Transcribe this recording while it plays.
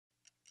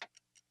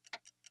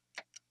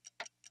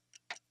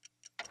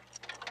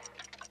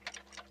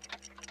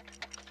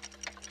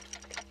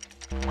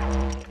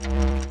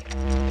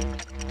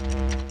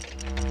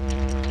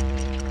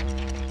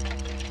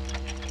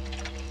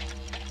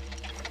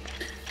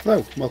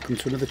Hello, welcome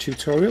to another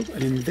tutorial,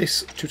 and in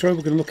this tutorial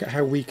we're going to look at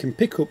how we can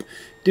pick up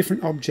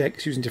different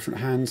objects using different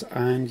hands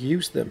and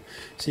use them.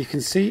 So you can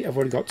see I've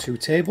already got two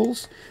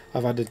tables,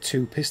 I've added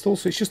two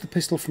pistols, so it's just the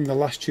pistol from the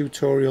last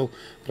tutorial,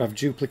 but I've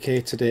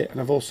duplicated it, and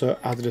I've also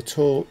added a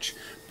torch,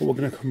 but we're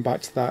going to come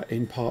back to that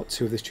in part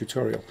 2 of this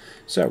tutorial.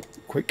 So,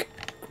 quick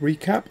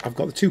recap, I've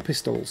got the two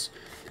pistols.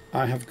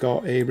 I have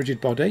got a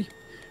rigid body,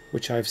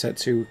 which I've set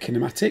to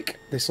kinematic.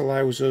 This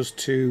allows us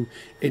to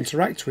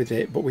interact with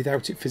it, but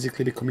without it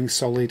physically becoming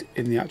solid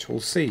in the actual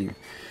scene.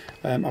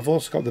 I've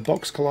also got the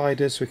box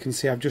colliders, so we can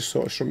see I've just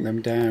sort of shrunk them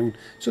down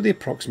so they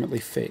approximately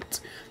fit.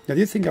 Now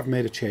the other thing I've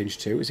made a change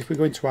to is if we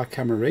go into our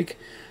camera rig,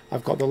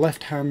 I've got the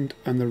left hand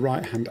and the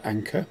right hand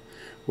anchor,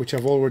 which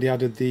I've already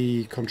added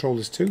the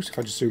controllers to. So if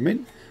I just zoom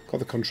in, I've got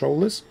the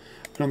controllers,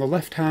 and on the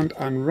left hand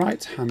and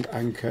right hand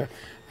anchor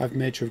I've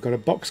made sure I've got a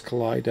box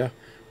collider,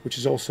 which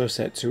is also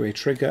set to a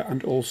trigger,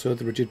 and also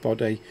the rigid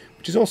body,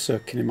 which is also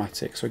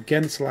kinematic. So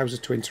again, this allows us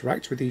to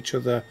interact with each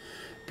other,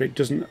 but it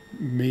doesn't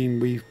mean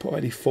we put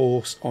any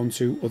force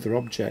onto other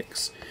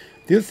objects.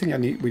 The other thing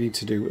we need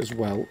to do as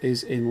well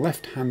is in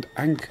left hand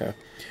anchor,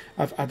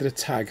 I've added a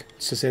tag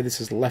to say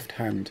this is left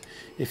hand.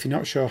 If you're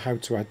not sure how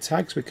to add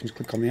tags, we can just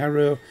click on the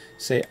arrow,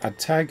 say add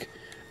tag, and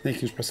then you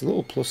can just press a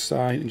little plus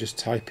sign and just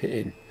type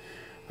it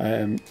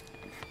in.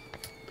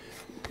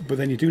 But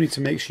then you do need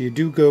to make sure you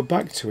do go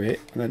back to it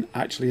and then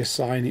actually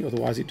assign it,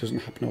 otherwise it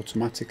doesn't happen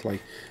automatically.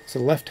 So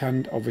left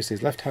hand obviously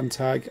is left hand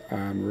tag,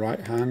 and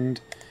right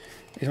hand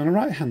is on a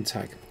right hand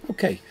tag.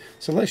 Okay,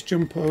 so let's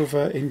jump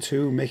over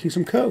into making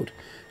some code.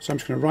 So I'm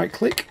just going to right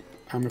click,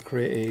 I'm going to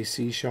create a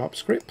C#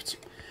 script.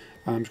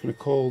 I'm just going to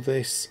call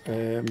this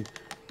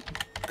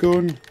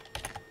gun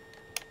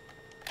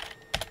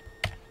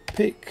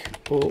pick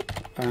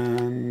up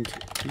and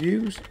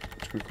use. I'm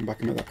just going to come back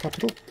and make that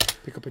capital,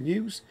 pick up and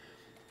use.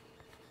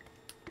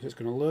 So it's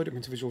going to load it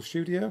into Visual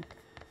Studio.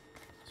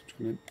 So I'm just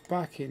going to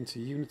back into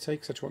Unity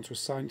because I just want to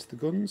assign to the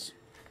guns.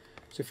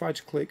 So if I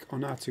just click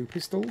on our two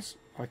pistols,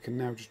 I can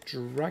now just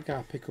drag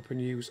our pick up and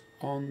use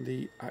on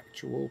the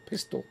actual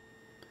pistol.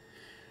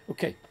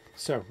 Okay,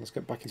 so let's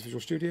get back into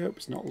Visual Studio.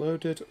 It's not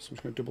loaded, so I'm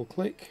just going to double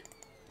click.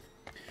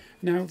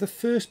 Now the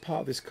first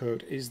part of this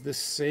code is the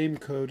same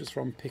code as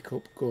from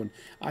pickup gun.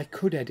 I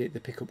could edit the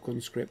pickup gun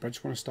script, but I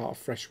just want to start a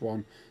fresh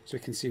one so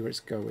we can see where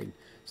it's going.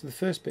 So the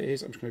first bit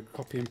is I'm just going to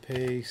copy and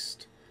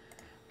paste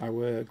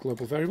our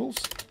global variables.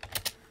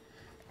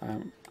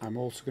 I'm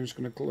also just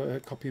going to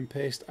copy and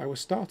paste our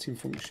starting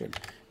function.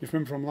 If you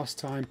remember from last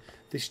time,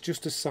 this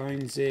just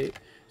assigns it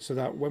so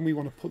that when we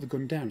want to put the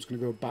gun down, it's going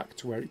to go back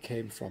to where it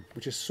came from,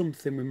 which is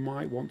something we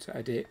might want to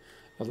edit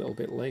a little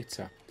bit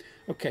later.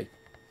 Okay,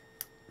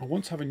 I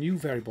want to have a new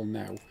variable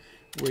now,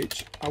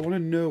 which I want to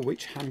know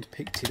which hand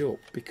picked it up.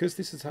 Because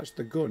this is attached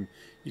to the gun,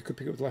 you could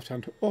pick it up with the left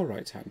hand or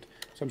right hand.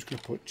 So I'm just going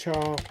to put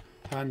char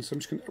hand. So I'm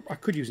just going to, I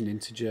could use an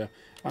integer.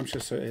 I'm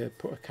just going to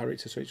put a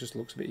character so it just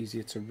looks a bit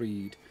easier to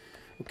read.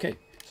 Okay,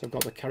 so I've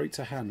got the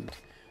character hand.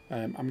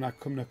 I'm now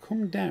going to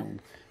come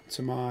down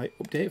to my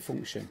update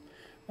function,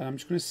 and I'm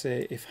just going to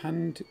say if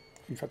hand,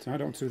 in fact I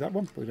don't want to do that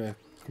one, but we'll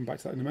come back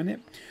to that in a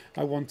minute.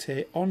 I want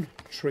a on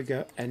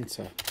trigger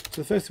enter.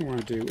 So the first thing I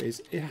want to do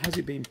is, has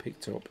it been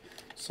picked up?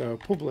 So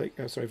public,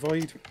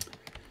 void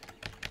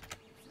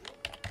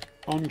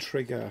on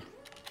trigger.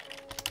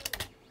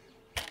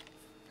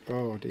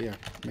 Oh dear,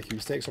 making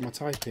mistakes on my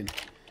typing.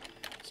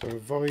 So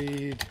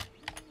void.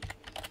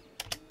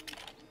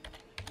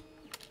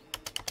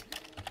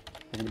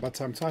 Having a bad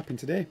time typing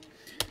today.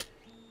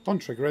 On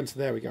trigger enter.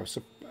 There we go.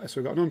 So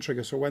we've got an on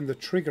trigger. So when the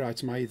trigger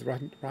item, either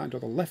right hand or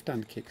the left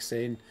hand kicks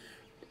in,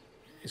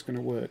 it's going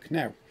to work.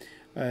 Now,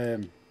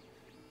 I've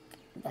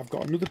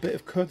got another bit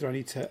of code that I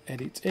need to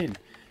edit in.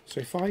 So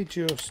if I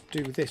just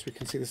do this, we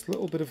can see this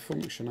little bit of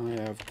function I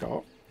have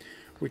got,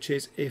 which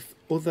is if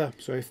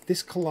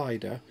this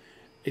collider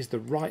is the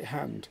right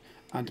hand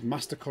and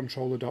master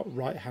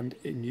controller.right hand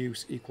in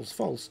use equals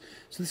false.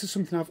 So this is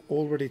something I've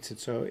already did.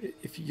 So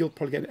if you'll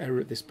probably get an error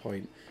at this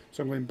point.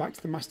 So I'm going back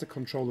to the master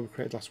controller we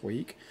created last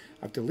week.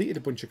 I've deleted a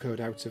bunch of code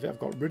out of it. I've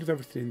got rid of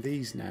everything in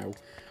these now,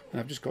 and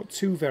I've just got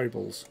two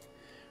variables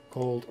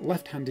called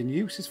left hand in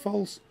use is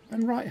false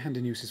and right hand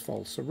in use is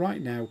false. So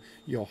right now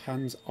your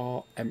hands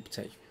are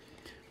empty.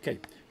 Okay,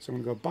 so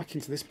I'm going to go back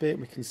into this bit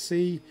and we can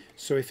see,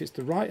 so if it's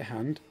the right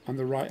hand and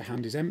the right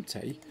hand is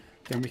empty,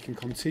 then we can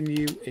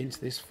continue into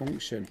this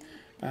function.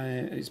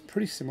 And it's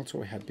pretty similar to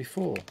what we had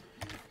before,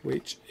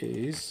 which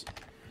is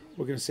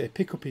we're going to say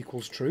pickup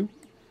equals true,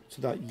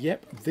 so that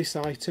yep, this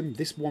item,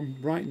 this one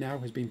right now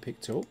has been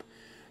picked up.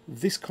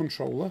 This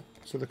controller,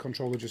 so the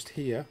controller just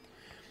here,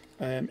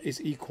 is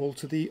equal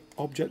to the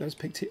object that has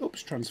picked it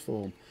up's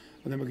transform.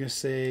 And then we're going to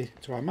say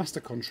to our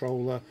master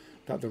controller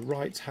that the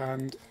right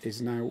hand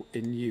is now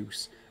in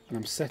use, and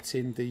I'm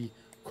setting the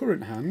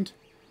current hand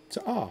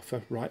to R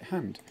for right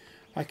hand.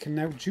 I can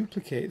now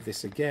duplicate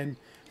this again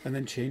and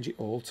then change it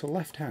all to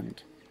left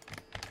hand.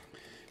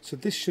 So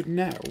this should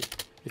now,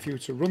 if you were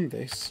to run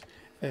this,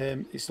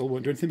 it still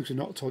won't do anything because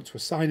we're not told to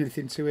assign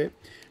anything to it,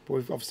 but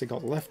we've obviously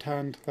got left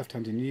hand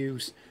in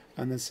use,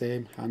 and the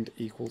same hand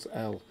equals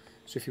L.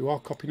 So if you are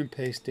copying and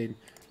pasting,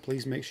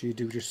 please make sure you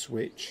do just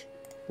switch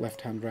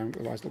left hand round,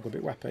 otherwise it'll look a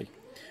bit wappy.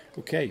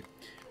 Okay,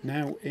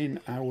 now in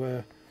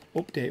our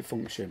update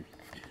function,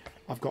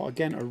 I've got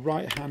again a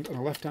right hand and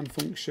a left hand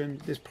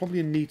function. There's probably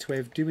a neat way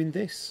of doing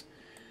this,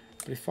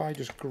 but if I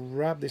just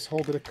grab this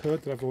whole bit of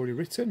code that I've already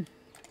written,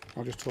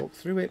 I'll just talk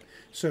through it.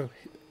 So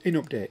in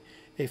update,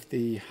 if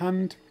the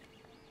hand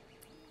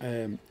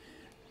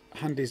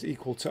is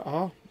equal to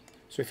R,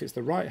 so if it's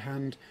the right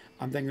hand,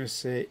 I'm then going to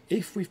say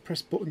if we've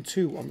pressed button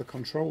 2 on the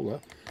controller,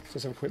 so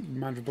let's have a quick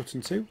reminder of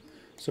button 2.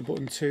 So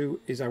button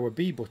 2 is our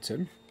B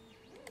button.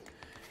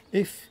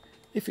 If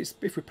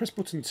we press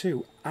button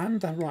 2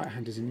 and the right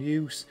hand is in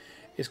use,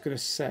 it's going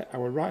to set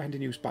our right hand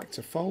in use back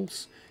to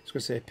false. It's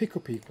going to say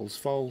pickup equals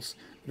false,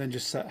 and then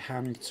just set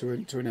hand to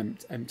an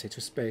empty, to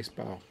a space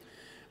bar.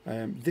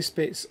 This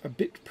bit's a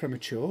bit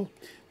premature.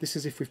 This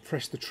is if we've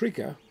pressed the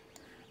trigger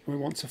and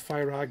we want to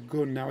fire our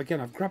gun. Now again,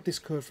 I've grabbed this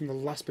code from the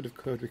last bit of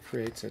code we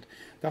created.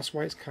 That's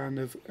why it's kind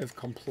of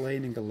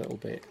complaining a little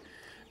bit.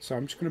 So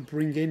I'm just going to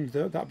bring in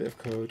that bit of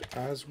code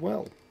as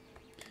well.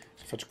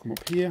 So if I just come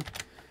up here,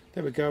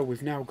 there we go,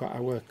 we've now got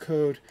our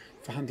code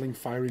for handling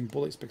firing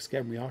bullets, because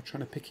again we are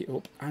trying to pick it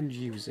up and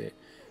use it.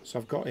 So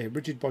I've got a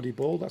rigid body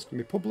ball, that's going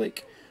to be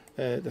public,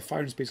 the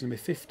firing speed is going to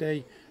be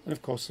 50, and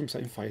of course I'm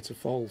setting fire to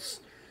false.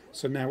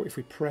 So now if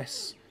we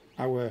press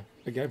our,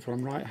 again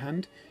from right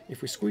hand,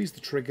 if we squeeze the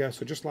trigger,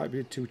 so just like we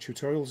did 2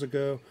 tutorials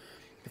ago,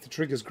 if the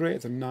trigger is greater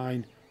than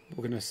 9,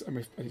 we're going to,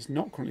 and it's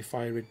not currently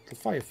firing, it'll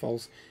fire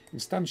false,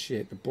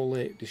 instantiate the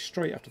bullet,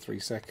 destroy it after 3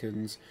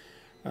 seconds.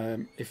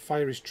 If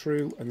fire is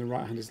true and the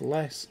right hand is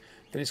less,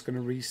 then it's going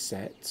to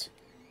reset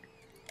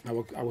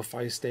our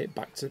fire state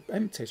back to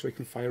empty, so we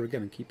can fire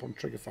again and keep on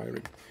trigger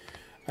firing.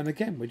 And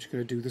again, we're just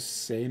going to do the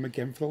same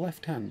again for the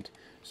left hand.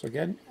 So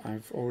again,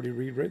 I've already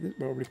rewritten,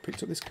 we've already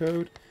picked up this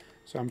code,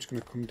 so I'm just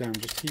going to come down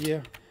just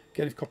here.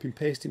 Again, if copying and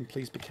pasting,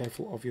 please be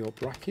careful of your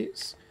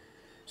brackets.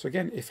 So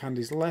again, if hand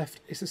is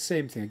left, it's the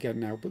same thing again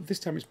now, but this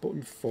time it's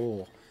button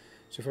 4.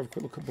 So if I have a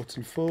quick look at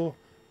button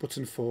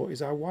 4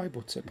 is our Y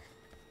button.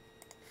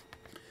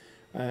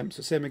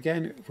 So same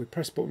again, if we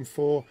press button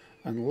 4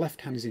 and the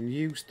left hand is in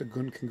use, the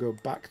gun can go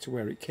back to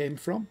where it came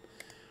from.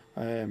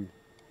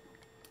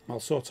 Well,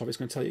 sort of, it's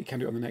going to tell you you can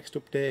do it on the next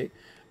update.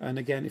 And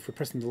again, if we're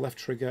pressing the left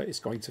trigger, it's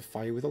going to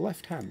fire with the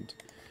left hand.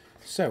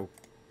 So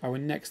our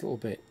next little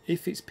bit,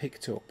 if it's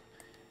picked up,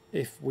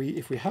 if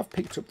we have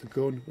picked up the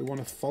gun, we want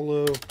to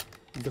follow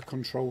the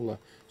controller.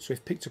 So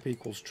if picked up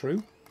equals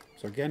true,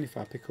 so again, if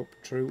I pick up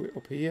true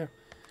up here,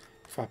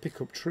 if I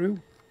pick up true,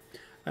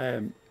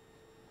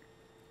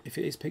 if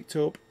it is picked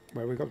up,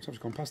 where we've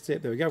gone past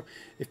it, there we go.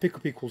 If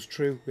pickup equals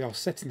true, we are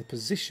setting the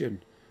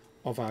position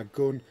of our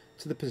gun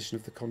to the position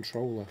of the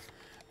controller.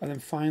 And then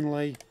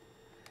finally,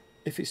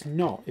 if it's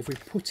not, if we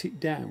put it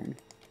down,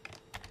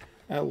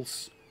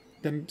 else,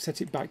 then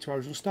set it back to our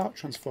original start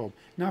transform.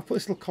 Now I've put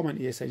this little comment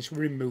here saying, should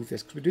we remove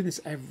this? Because we're doing this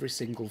every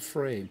single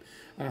frame,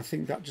 and I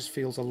think that just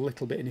feels a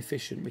little bit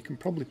inefficient. We can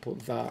probably put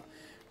that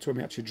to when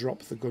we actually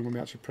drop the gun, when we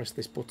actually press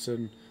this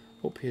button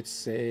up here to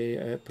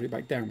say put it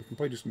back down. We can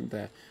probably do something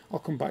there. I'll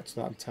come back to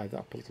that and tie that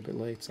up a little bit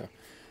later.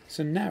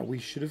 So now we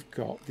should have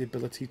got the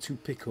ability to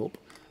pick up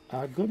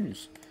our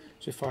guns.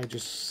 So if I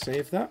just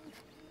save that,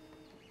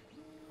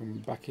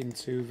 come back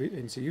into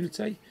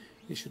Unity,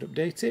 it should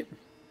update it.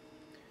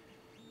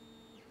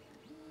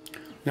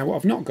 Now what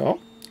I've not got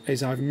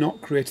is I've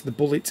not created the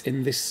bullet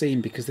in this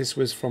scene, because this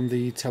was from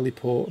the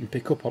teleport and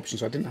pick up option,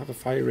 so I didn't have a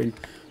firing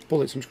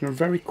bullet. So I'm just going to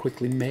very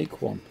quickly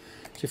make one.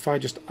 So if I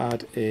just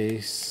add a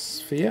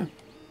sphere,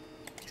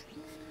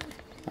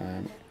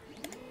 we're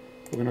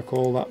going to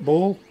call that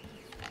ball.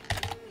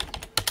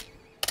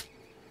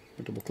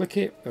 I'll double click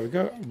it, there we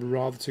go,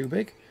 rather too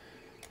big.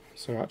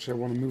 So actually I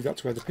want to move that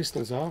to where the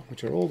pistols are,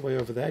 which are all the way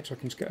over there, so I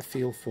can just get a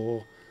feel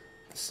for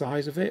the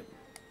size of it.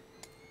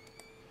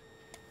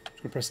 I'm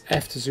just going to press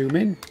F to zoom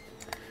in.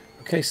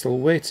 Okay, still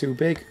way too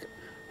big.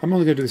 I'm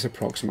only going to do this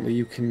approximately.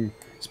 You can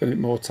spend a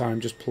bit more time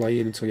just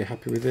playing until you're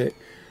happy with it.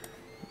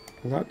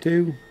 Will that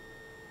do?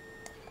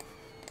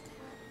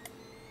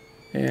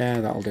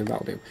 Yeah, that'll do.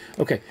 That'll do.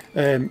 Okay.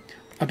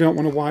 I don't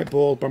want a white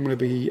ball, but I'm going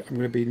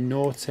to be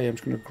naughty. I'm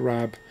just going to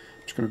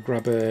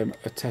grab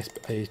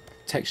a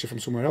texture from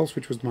somewhere else,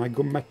 which was my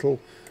gunmetal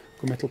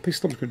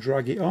pistol. I'm just going to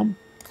drag it on.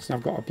 So now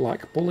I've got a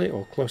black bullet,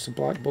 or close to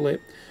black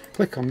bullet.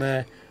 Click on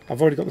there.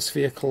 I've already got the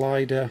sphere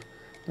collider.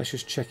 Let's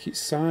just check its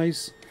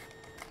size.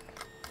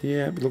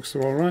 Yeah, it looks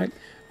all right.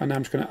 And now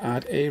I'm just going to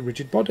add a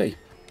rigid body.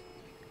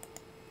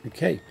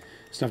 Okay.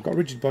 So now I've got a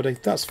rigid body.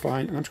 That's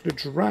fine. And I'm just going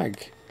to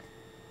drag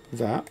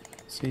that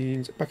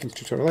scenes back into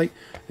tutorial 8.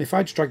 And if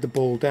I just drag the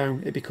ball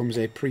down, it becomes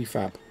a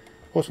prefab,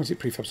 automatic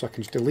prefab, so I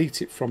can just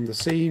delete it from the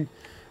scene.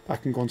 I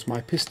can go onto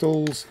my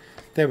pistols.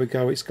 There we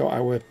go, it's got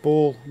our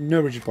ball,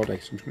 no rigid body.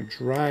 So I'm just going to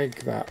drag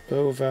that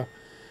over.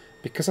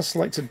 Because I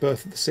selected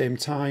both at the same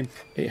time,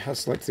 it has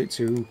selected it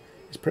to,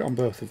 it's put it on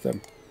both of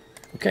them.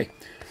 Okay,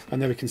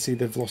 and there we can see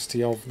the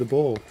velocity of the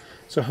ball.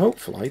 So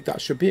hopefully that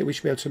should be it. We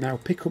should be able to now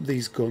pick up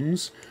these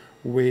guns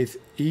with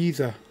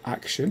either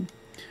action,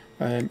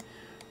 and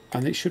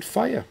it should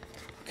fire.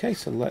 Okay,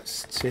 so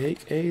let's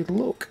take a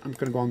look. I'm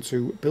going to go on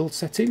to build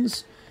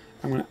settings.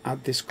 I'm going to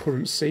add this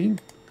current scene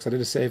because I did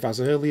a save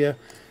as earlier.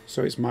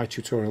 So it's my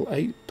tutorial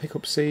 8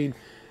 pickup scene,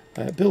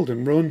 build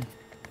and run.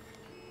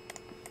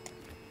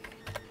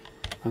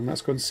 And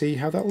let's go and see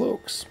how that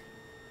looks.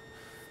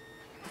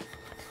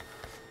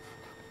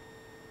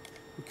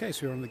 Okay,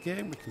 so we're on the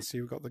game. We can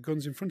see we've got the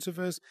guns in front of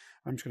us.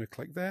 I'm just going to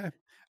click there.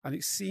 And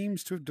it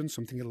seems to have done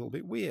something a little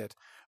bit weird.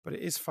 But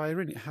it is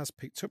firing. It has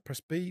picked up. Press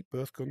B.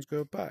 Both guns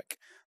go back.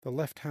 The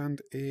left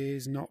hand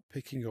is not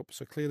picking up.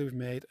 So clearly we've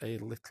made a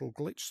little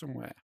glitch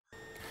somewhere.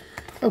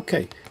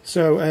 Okay,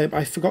 so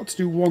I forgot to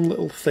do one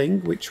little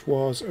thing, which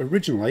was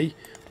originally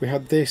we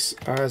had this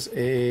as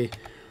a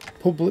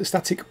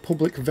static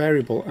public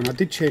variable, and I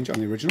did change it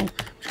on the original.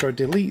 Just got to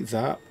delete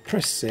that,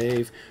 press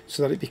save,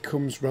 so that it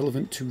becomes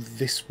relevant to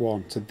this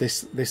one, to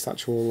this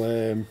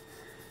actual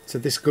to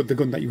the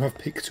gun that you have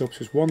picked up. So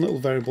it's one little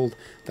variable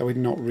that we've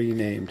not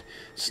renamed.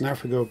 So now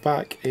if we go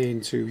back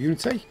into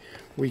Unity,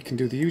 we can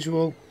do the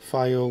usual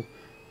file,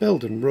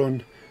 build and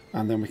run,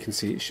 and then we can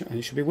see it and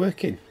it should be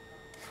working.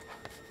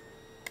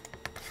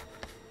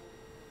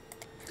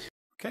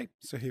 Okay,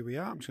 so here we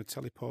are. I'm just going to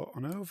teleport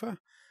on over.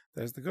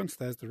 There's the gun, so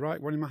there's the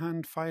right one in my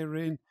hand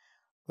firing,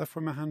 left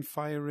one in my hand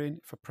firing.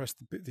 If I press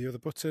the other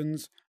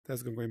buttons,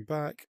 there's the gun going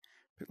back.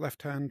 Pick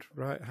left hand,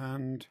 right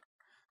hand,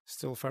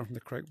 still firing from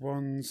the correct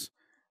ones.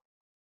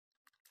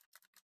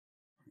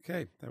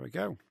 Okay, there we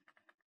go.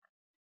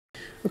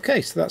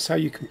 Okay, so that's how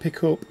you can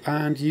pick up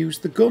and use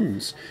the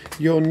guns.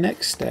 Your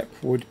next step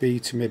would be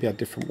to maybe add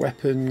different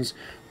weapons,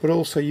 but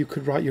also you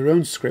could write your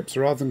own scripts.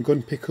 Rather than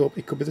gun pickup,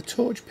 it could be the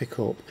torch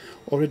pickup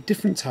or a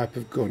different type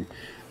of gun.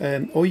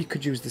 Or you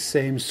could use the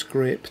same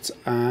script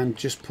and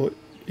just put,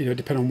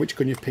 depending on which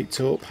gun you've picked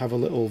up, have a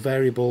little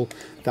variable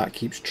that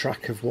keeps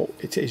track of what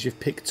it is you've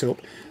picked up,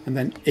 and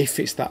then if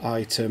it's that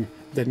item,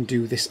 then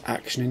do this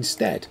action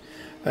instead.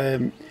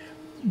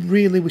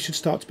 Really, we should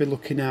start to be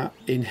looking at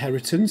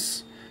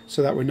inheritance,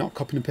 so that we're not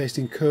copying and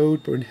pasting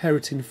code, but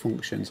inheriting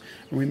functions.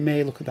 And we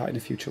may look at that in a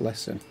future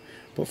lesson.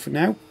 But for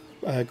now,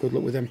 good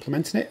luck with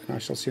implementing it, and I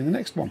shall see you in the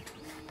next one.